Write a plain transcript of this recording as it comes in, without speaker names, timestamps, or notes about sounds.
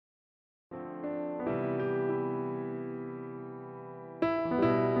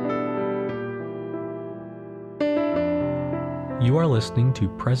You are listening to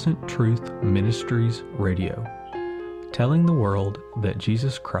Present Truth Ministries Radio, telling the world that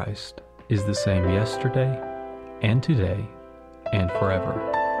Jesus Christ is the same yesterday and today and forever.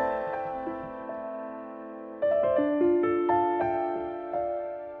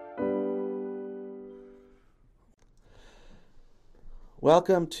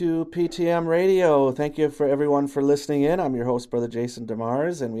 Welcome to PTM Radio. Thank you for everyone for listening in. I'm your host, Brother Jason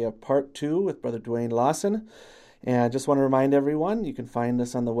DeMars, and we have part 2 with Brother Dwayne Lawson. And I just want to remind everyone, you can find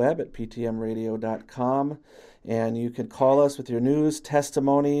us on the web at ptmradio.com, and you can call us with your news,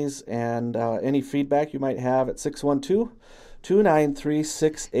 testimonies, and any feedback you might have at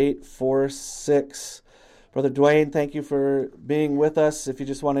 612-293-6846. Brother Dwayne, thank you for being with us. If you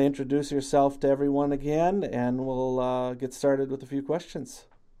just want to introduce yourself to everyone again, and we'll get started with a few questions.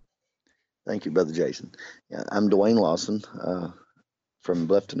 Thank you, Brother Jason. Yeah, I'm Dwayne Lawson from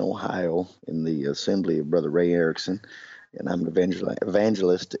Bluffton, Ohio, in the Assembly of Brother Ray Erickson, and I'm an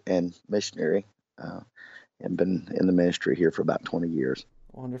evangelist and missionary, and been in the ministry here for about 20 years.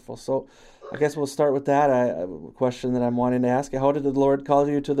 Wonderful. So I guess we'll start with that. A question that I'm wanting to ask you. How did the Lord call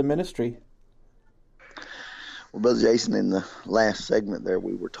you to the ministry? Well, Brother Jason, in the last segment there,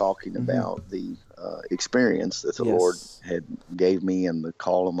 we were talking about the experience that the Lord had gave me and the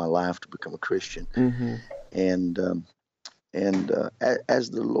call of my life to become a Christian. And as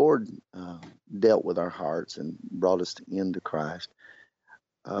the Lord dealt with our hearts and brought us into Christ,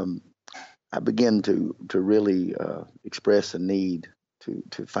 I began to really express a need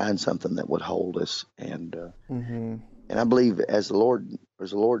to find something that would hold us. And I believe as the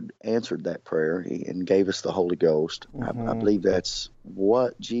Lord answered that prayer and gave us the Holy Ghost, I believe that's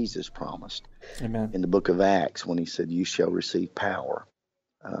what Jesus promised. Amen. In the book of Acts, when he said, "You shall receive power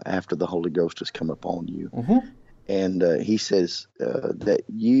after the Holy Ghost has come upon you." And he says that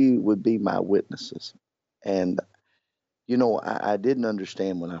you would be my witnesses. And, you know, I didn't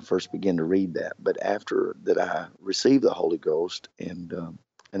understand when I first began to read that. But after that I received the Holy Ghost and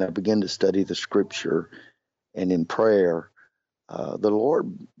I began to study the Scripture and in prayer, the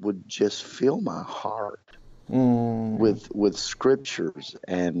Lord would just fill my heart with Scriptures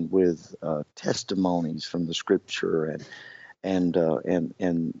and with testimonies from the Scripture. And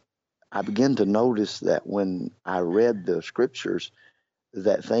I began to notice that when I read the Scriptures,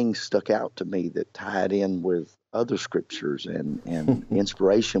 that things stuck out to me that tied in with other Scriptures, and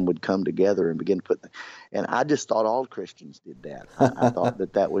inspiration would come together and begin to put. And I just thought all Christians did that. I thought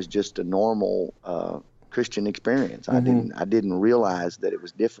that was just a normal Christian experience. I didn't realize that it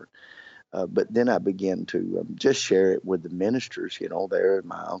was different. But then I began to just share it with the ministers, you know, there,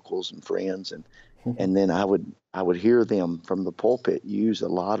 my uncles and friends, and then I would hear them from the pulpit use a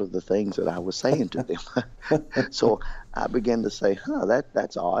lot of the things that I was saying to them. So I began to say,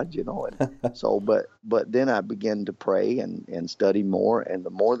 that's odd, you know. And so, but then I began to pray and study more, and the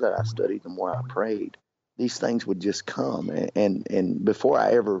more that I studied, the more I prayed. These things would just come, and before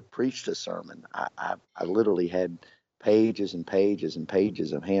I ever preached a sermon, I literally had pages and pages and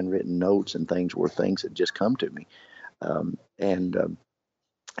pages of handwritten notes and things had just come to me, and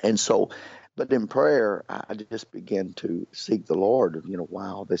so. But in prayer, I just began to seek the Lord. You know,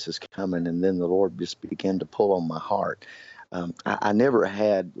 wow, this is coming, and then the Lord just began to pull on my heart. I never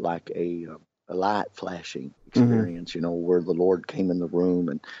had like a light flashing experience, you know, where the Lord came in the room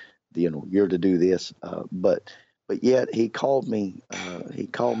and, you know, you're to do this. But yet He called me. He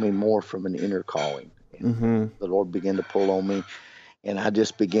called me more from an inner calling. And the Lord began to pull on me, and I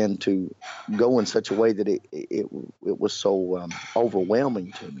just began to go in such a way that it was so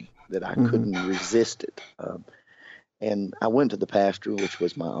overwhelming to me that I couldn't resist it. And I went to the pastor, which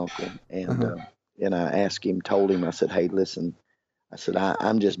was my uncle, and I asked him, told him, I said, "Hey, listen," I said,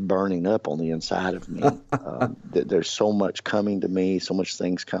 I'm just burning up on the inside of me. There's so much coming to me, so much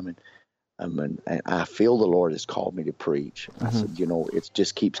things coming. And I feel the Lord has called me to preach. I said, you know, it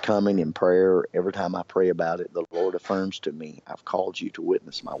just keeps coming in prayer. Every time I pray about it, the Lord affirms to me, I've called you to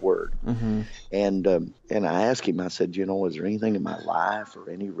witness my word. And I asked him, I said, you know, is there anything in my life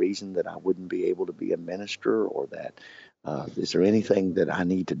or any reason that I wouldn't be able to be a minister, or that is there anything that I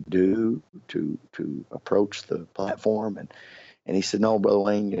need to do to approach the platform? And he said, "No, Brother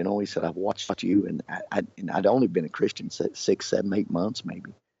Wayne, you know," he said, "I've watched you," and I'd only been a Christian 6, 7, 8 months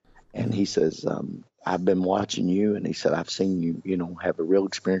maybe. And he says, "I've been watching you," and he said, "I've seen you, you know, have a real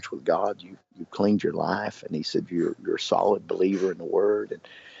experience with God. You cleaned your life," and he said, "You're a solid believer in the Word." And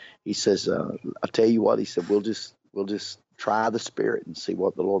he says, "I'll tell you what," he said, we'll just try the Spirit and see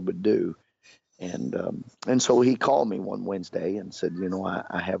what the Lord would do." And so he called me one Wednesday and said, "You know,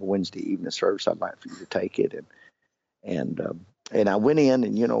 I have a Wednesday evening service. I'd like for you to take it." And And I went in,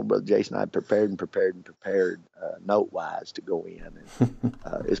 and Brother Jason, I prepared note-wise to go in. And,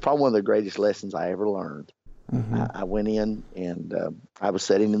 it's probably one of the greatest lessons I ever learned. Mm-hmm. I went in, and I was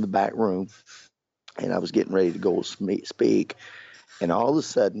sitting in the back room, and I was getting ready to go speak. And all of a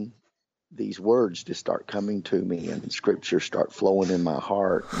sudden, these words just start coming to me, and scriptures start flowing in my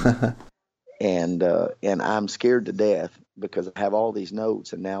heart. And I'm scared to death because I have all these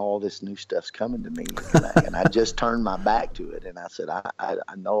notes, and now all this new stuff's coming to me. And I just turned my back to it, and I said,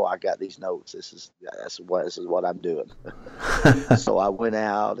 I know I got these notes. This is what I'm doing. So I went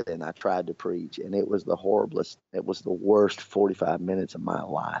out and I tried to preach, and it was the horriblest. It was the worst 45 minutes of my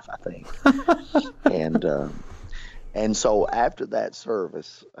life, I think. And so after that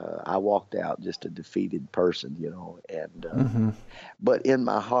service, I walked out just a defeated person, and but in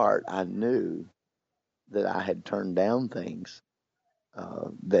my heart, I knew that I had turned down things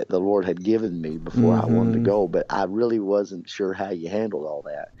that the Lord had given me before I wanted to go, but I really wasn't sure how you handled all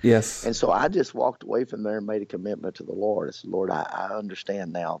that. Yes. And so I just walked away from there and made a commitment to the Lord. I said, Lord, I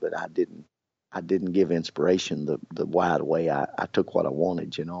understand now that I didn't give inspiration the wide way. I took what I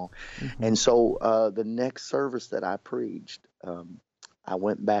wanted, And so the next service that I preached, I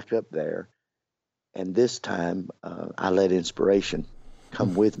went back up there, and this time I let inspiration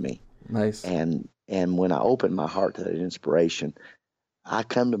come with me. Nice. And when I opened my heart to that inspiration, I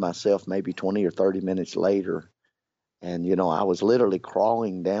come to myself maybe 20 or 30 minutes later, and, I was literally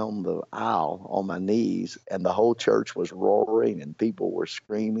crawling down the aisle on my knees, and the whole church was roaring, and people were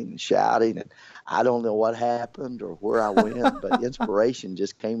screaming and shouting, and I don't know what happened or where I went, but inspiration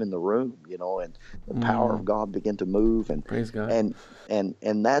just came in the room, and the power of God began to move. And praise God.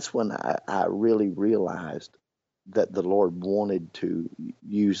 And that's when I really realized that the Lord wanted to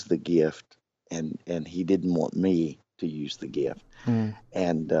use the gift, and He didn't want me to use the gift.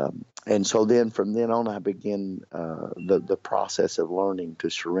 And so then from then on, I began the process of learning to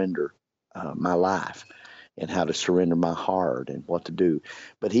surrender my life and how to surrender my heart and what to do.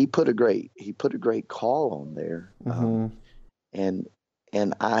 But he put a great call on there. And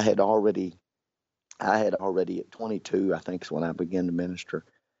I had already at 22, I think is when I began to minister,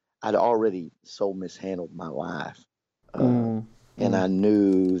 I'd already so mishandled my life. And I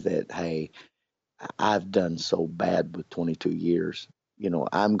knew that, hey, I've done so bad with 22 years.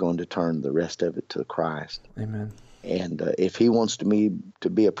 I'm going to turn the rest of it to Christ. Amen. And if He wants me to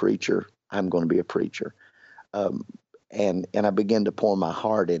be a preacher, I'm going to be a preacher. And I began to pour my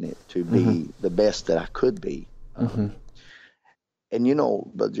heart in it to be the best that I could be. And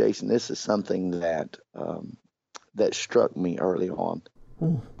but Jason, this is something that struck me early on.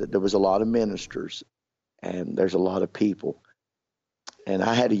 That there was a lot of ministers, and there's a lot of people. And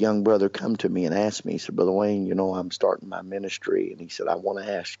I had a young brother come to me and ask me, he said, Brother Wayne, I'm starting my ministry. And he said, I want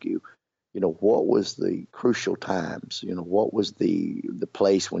to ask you, what was the crucial times? What was the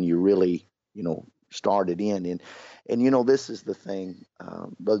place when you really, started in? And this is the thing,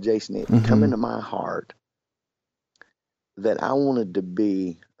 Brother Jason, it come into my heart that I wanted to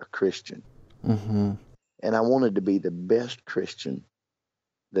be a Christian. And I wanted to be the best Christian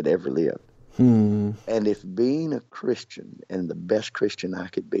that ever lived. And if being a Christian and the best Christian I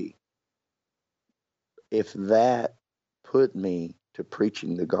could be, if that put me to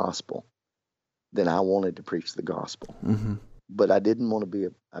preaching the gospel, then I wanted to preach the gospel. But I didn't want to be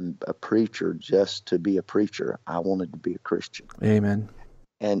a preacher just to be a preacher. I wanted to be a Christian. Amen.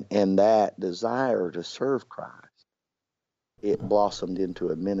 And that desire to serve Christ, it blossomed into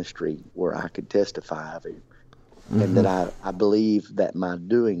a ministry where I could testify of Him. And that I believe that my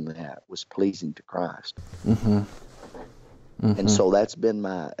doing that was pleasing to Christ. And so that's been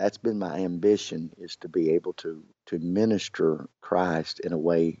my ambition, is to be able to minister Christ in a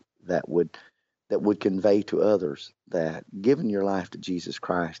way that would convey to others that giving your life to Jesus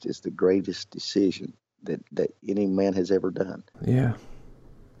Christ is the greatest decision that any man has ever done. Yeah,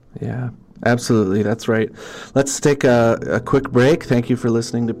 absolutely. That's right. Let's take a quick break. Thank you for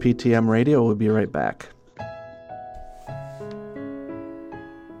listening to PTM Radio. We'll be right back.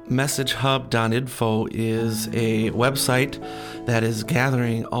 MessageHub.info is a website that is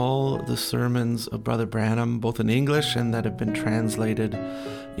gathering all the sermons of Brother Branham, both in English and that have been translated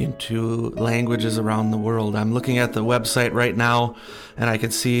into languages around the world. I'm looking at the website right now, and I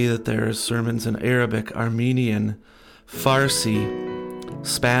can see that there's sermons in Arabic, Armenian, Farsi,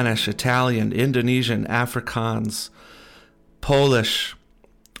 Spanish, Italian, Indonesian, Afrikaans, Polish,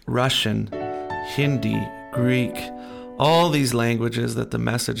 Russian, Hindi, Greek, all these languages that the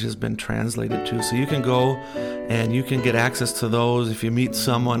message has been translated to. So you can go and you can get access to those. If you meet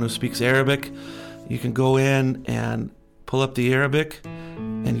someone who speaks Arabic, you can go in and pull up the Arabic,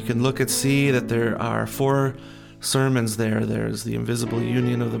 and you can look and see that there are 4 sermons there. There's The Invisible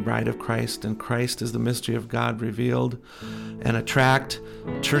Union of the Bride of Christ, and Christ is the Mystery of God Revealed, and a tract,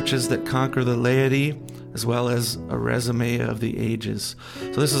 Churches That Conquer the Laity, as well as a resume of the ages.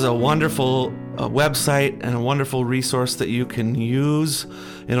 So this is a wonderful website and a wonderful resource that you can use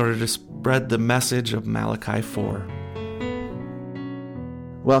in order to spread the message of Malachi 4.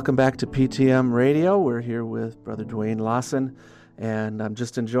 Welcome back to PTM Radio. We're here with Brother Dwayne Lawson, and I'm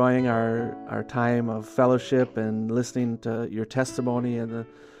just enjoying our time of fellowship and listening to your testimony and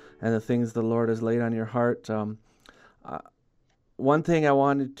the things the Lord has laid on your heart. One thing I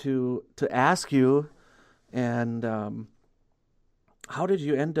wanted to ask you, and how did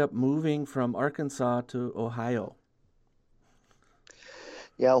you end up moving from Arkansas to Ohio?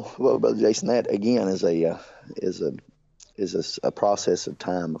 Yeah, well, Brother Jason, that again is a process of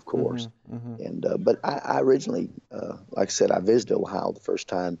time, of course. And but I originally, like I said, I visited Ohio the first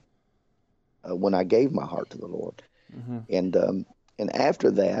time when I gave my heart to the Lord, and after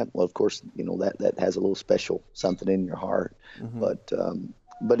that, well, of course, that has a little special something in your heart, but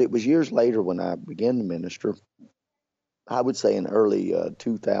it was years later when I began to minister. I would say in early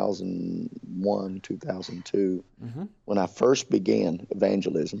 2001, 2002, when I first began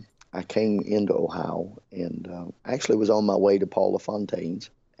evangelism. I came into Ohio and actually was on my way to Paul LaFontaine's,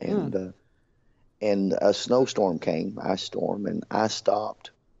 and a snowstorm came, ice storm, and I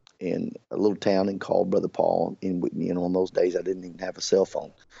stopped in a little town and called Brother Paul. And on those days I didn't even have a cell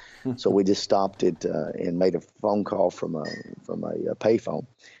phone, so we just stopped it and made a phone call from a payphone.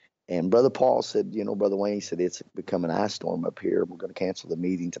 And Brother Paul said, Brother Wayne, he said, it's become an ice storm up here. We're going to cancel the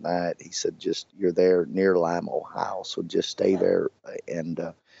meeting tonight. He said, you're there near Lima, Ohio, so just stay there. And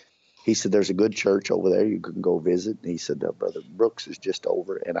he said, there's a good church over there you can go visit. And he said, Brother Brooks is just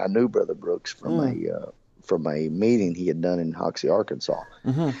over. And I knew Brother Brooks from a meeting he had done in Hoxie, Arkansas.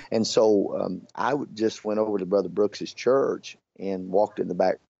 And so I just went over to Brother Brooks's church and walked in the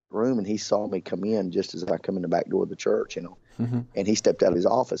back room, and he saw me come in just as I come in the back door of the church, and he stepped out of his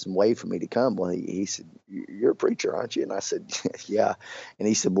office and waved for me to come. Well, he said, "You're a preacher, aren't you?" And I said, "Yeah." And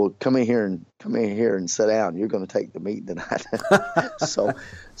he said, "Well, come in here and sit down. You're going to take the meeting tonight." So,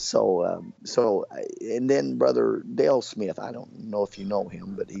 and then Brother Dale Smith. I don't know if you know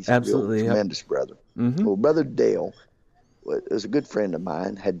him, but he's Absolutely, a real tremendous brother. Well, Brother Dale was a good friend of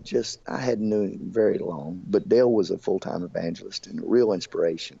mine. I hadn't known him very long, but Dale was a full-time evangelist and a real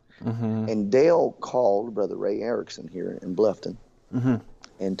inspiration. And Dale called Brother Ray Erickson here in Bluffton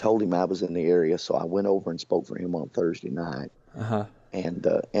and told him I was in the area. So I went over and spoke for him on Thursday night. And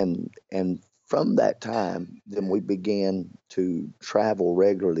from that time, then we began to travel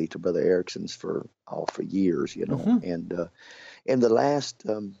regularly to Brother Erickson's for years, And in the last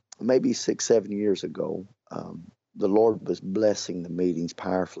maybe 6-7 years ago, the Lord was blessing the meetings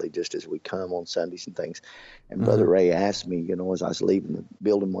powerfully just as we come on Sundays and things. And Brother Ray asked me, as I was leaving the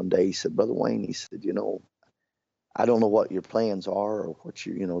building one day, he said, "Brother Wayne," he said, "I don't know what your plans are or what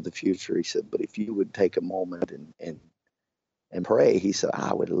the future." He said, "But if you would take a moment and pray," he said,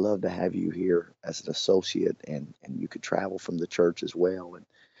 "I would love to have you here as an associate and you could travel from the church as well."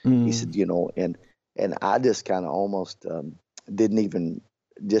 And he said, and I just kind of almost didn't even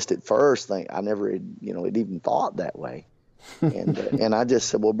just at first think I never had, had even thought that way. And I just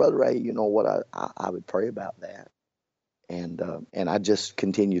said, "Well, Brother Ray, what, I would pray about that." And I just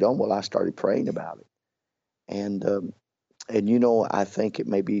continued on. Well, I started praying about it. And I think it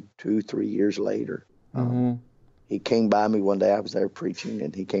may be 2-3 years later, he came by me one day. I was there preaching,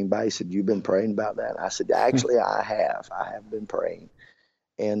 and he came by. He said, "You've been praying about that?" I said, "Actually, I have been praying."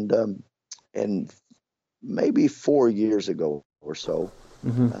 And maybe 4 years ago or so,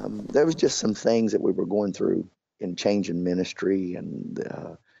 there was just some things that we were going through in change in ministry, and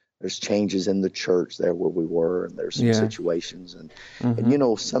there's changes in the church there where we were, and there's some situations, and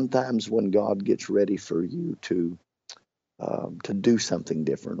sometimes when God gets ready for you to do something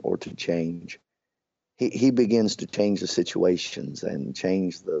different or to change, he begins to change the situations and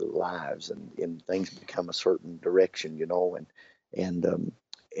change the lives, and things become a certain direction,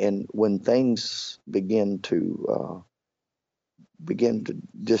 and when things begin to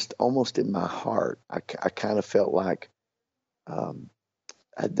just almost in my heart, I kind of felt like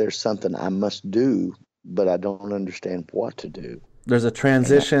there's something I must do, but I don't understand what to do. There's a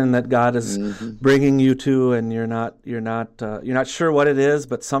transition that God is bringing you to, and you're not sure what it is,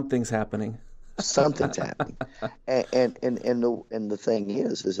 but something's happening. Something's happening, and the thing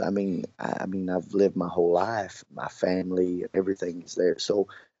is I mean I've lived my whole life, my family, everything's there. So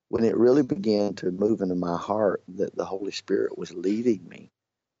when it really began to move into my heart that the Holy Spirit was leading me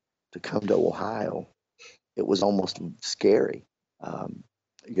to come to Ohio, it was almost scary.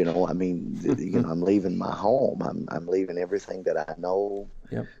 I mean, I'm leaving my home. I'm leaving everything that I know.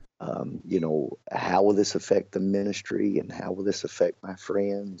 Yep. How will this affect the ministry, and how will this affect my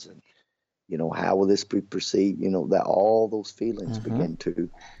friends, and how will this be perceived? That all those feelings begin to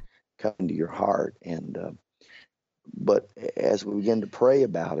come into your heart, and but as we began to pray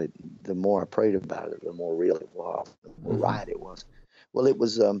about it, the more I prayed about it, the more real it was, the more right it was. Well, it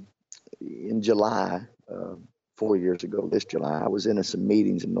was in July, 4 years ago, this July, I was in some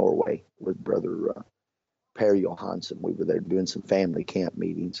meetings in Norway with Brother Per Johansson. We were there doing some family camp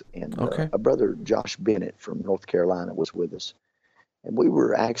meetings, and a brother, Josh Bennett from North Carolina, was with us. And we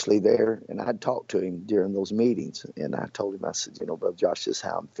were actually there, and I'd talked to him during those meetings. And I told him, I said, Brother Josh, this is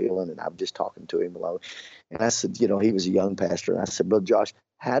how I'm feeling. And I'm just talking to him alone. And I said, he was a young pastor. And I said, Brother Josh,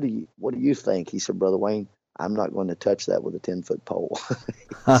 what do you think? He said, Brother Wayne, I'm not going to touch that with a 10-foot pole.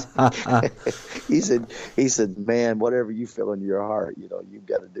 he said, man, whatever you feel in your heart, you've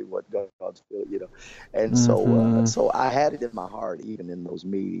got to do what God's feeling, And so I had it in my heart, even in those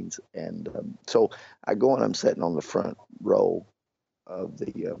meetings. And so I go and I'm sitting on the front row of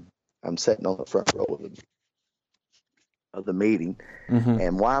the meeting,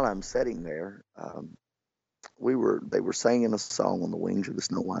 and while I'm sitting there, they were singing a song, On the Wings of the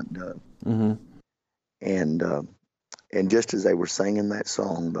Snow White Dove, and just as they were singing that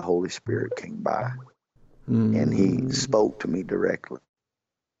song, the Holy Spirit came by, and He spoke to me directly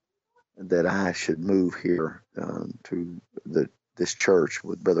that I should move here to this church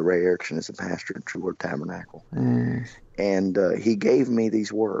with Brother Ray Erickson as a pastor in True Word Tabernacle. And he gave me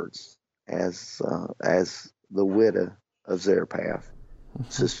these words, as the widow of Zarephath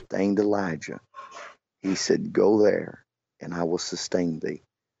sustained Elijah. He said, go there and I will sustain thee.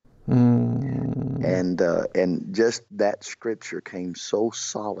 And just that scripture came so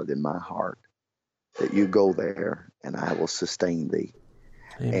solid in my heart, that you go there and I will sustain thee.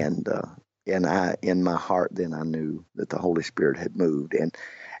 Amen. And I, in my heart, then I knew that the Holy Spirit had moved.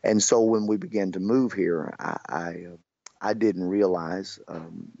 And so when we began to move here, I didn't realize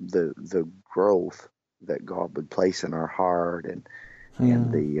the growth that God would place in our heart, and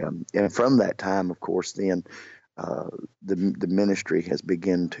from that time, of course, then the ministry has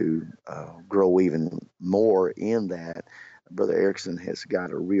begun to grow even more in that. Brother Erickson has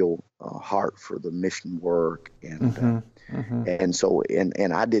got a real heart for the mission work, and so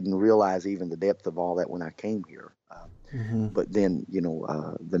I didn't realize even the depth of all that when I came here. But then,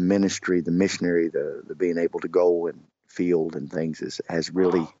 the ministry, the missionary, the being able to go and field and things has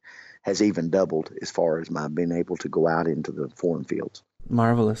even doubled as far as my being able to go out into the foreign fields.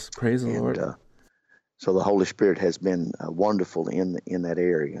 Marvelous. Praise the Lord. So the Holy Spirit has been wonderful in that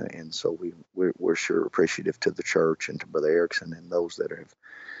area, and so we're sure appreciative to the church and to Brother Erickson and those that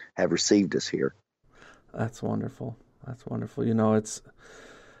have received us here. That's wonderful. That's wonderful.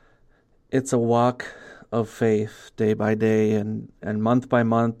 It's a walk of faith, day by day and month by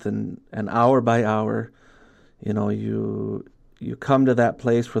month and hour by hour. You come to that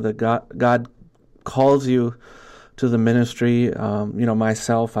place where God calls you to the ministry.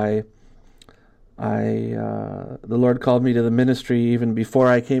 Myself, the Lord called me to the ministry even before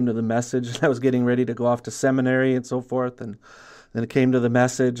I came to the message. I was getting ready to go off to seminary and so forth, and then it came to the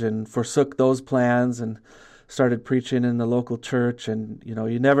message and forsook those plans and started preaching in the local church. And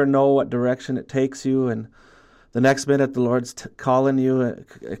you never know what direction it takes you. And the next minute, the Lord's calling you.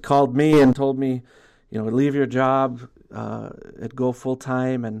 It called me and told me, leave your job, and go full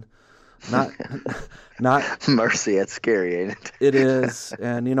time, and not mercy. That's scary, ain't it? It is.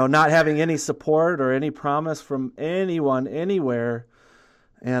 And not having any support or any promise from anyone anywhere,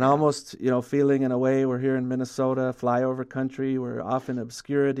 and almost feeling in a way we're here in Minnesota, flyover country. We're off in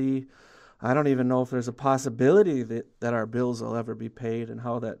obscurity. I don't even know if there's a possibility that our bills will ever be paid, and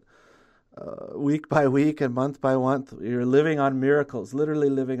how that week by week and month by month you're living on miracles, literally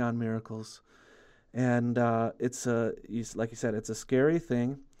living on miracles. And it's like you said, it's a scary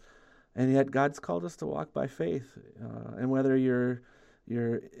thing. And yet God's called us to walk by faith. And whether you're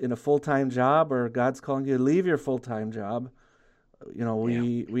in a full-time job or God's calling you to leave your full-time job,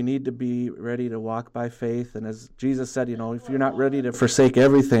 we need to be ready to walk by faith. And as Jesus said, if you're not ready to forsake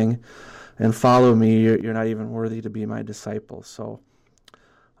everything and follow me, you're not even worthy to be my disciple. So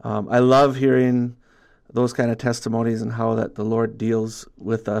I love hearing those kind of testimonies and how that the Lord deals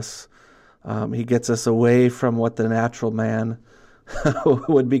with us. He gets us away from what the natural man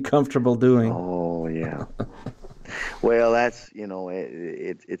would be comfortable doing. Oh, yeah. Well, that's,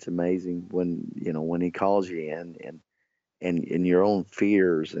 it's amazing when he calls you in and your own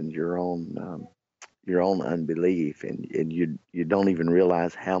fears and your own your own unbelief, and you don't even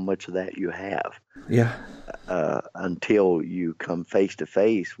realize how much of that you have. Yeah. Until you come face to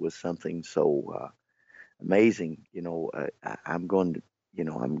face with something so amazing. I'm going to,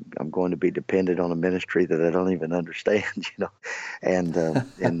 I'm going to be dependent on a ministry that I don't even understand, and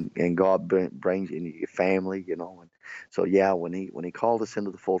and God brings in your family, and so yeah, when he called us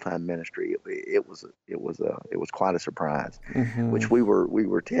into the full-time ministry, it was quite a surprise, which we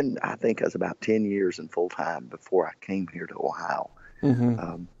were 10, I think I was about 10 years in full-time before I came here to Ohio.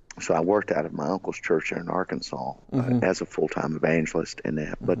 So I worked out of my uncle's church in Arkansas as a full-time evangelist and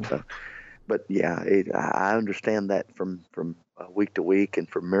that, but yeah, I understand that from week to week and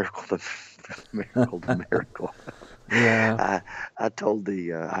from miracle to miracle to miracle. Yeah. I told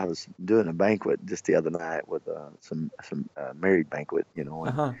I was doing a banquet just the other night with some married banquet, and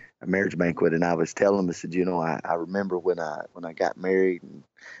a marriage banquet, and I was telling them, I said, I remember when I got married, and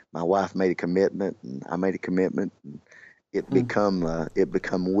my wife made a commitment, and I made a commitment, and it become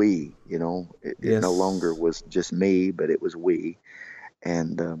we, it no longer was just me, but it was we,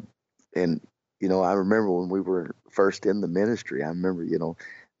 and I remember when we were first in the ministry, I remember,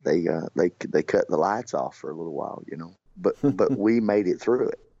 they cut the lights off for a little while, but we made it through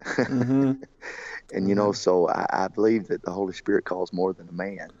it. And, so I believe that the Holy Spirit calls more than a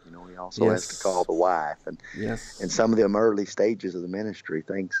man. He also has to call the wife. And in some of them early stages of the ministry,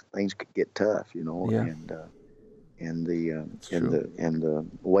 things could get tough, and the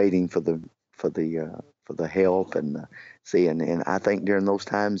waiting for the help and and I think during those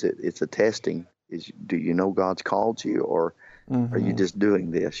times it's a testing. Do you know God's called you, or are you just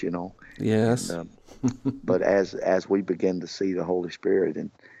doing this? Yes. And, but as we begin to see the Holy Spirit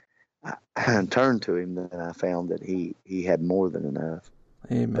and I turned to Him, then I found that He had more than enough.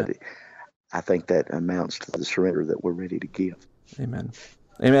 Amen. But I think that amounts to the surrender that we're ready to give. Amen.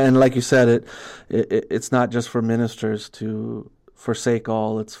 Amen. And like you said, it's not just for ministers to forsake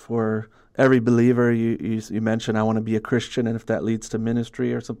all. It's for every believer. You mentioned, I want to be a Christian, and if that leads to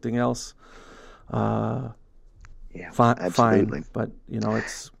ministry or something else, fine. But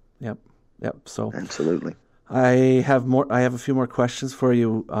it's yep. So absolutely. I have a few more questions for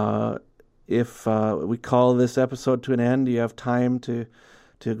you. If we call this episode to an end, do you have time to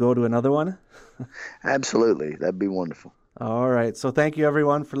go to another one? Absolutely, that'd be wonderful. All right. So thank you,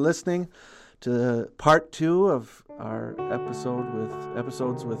 everyone, for listening to part 2 of our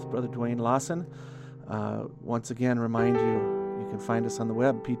episodes with Brother Dwayne Lawson. Once again, remind you can find us on the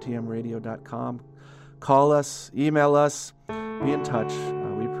web, ptmradio.com. Call us, email us, be in touch.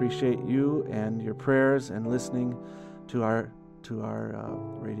 We appreciate you and your prayers and listening to our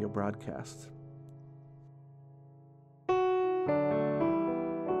radio broadcasts.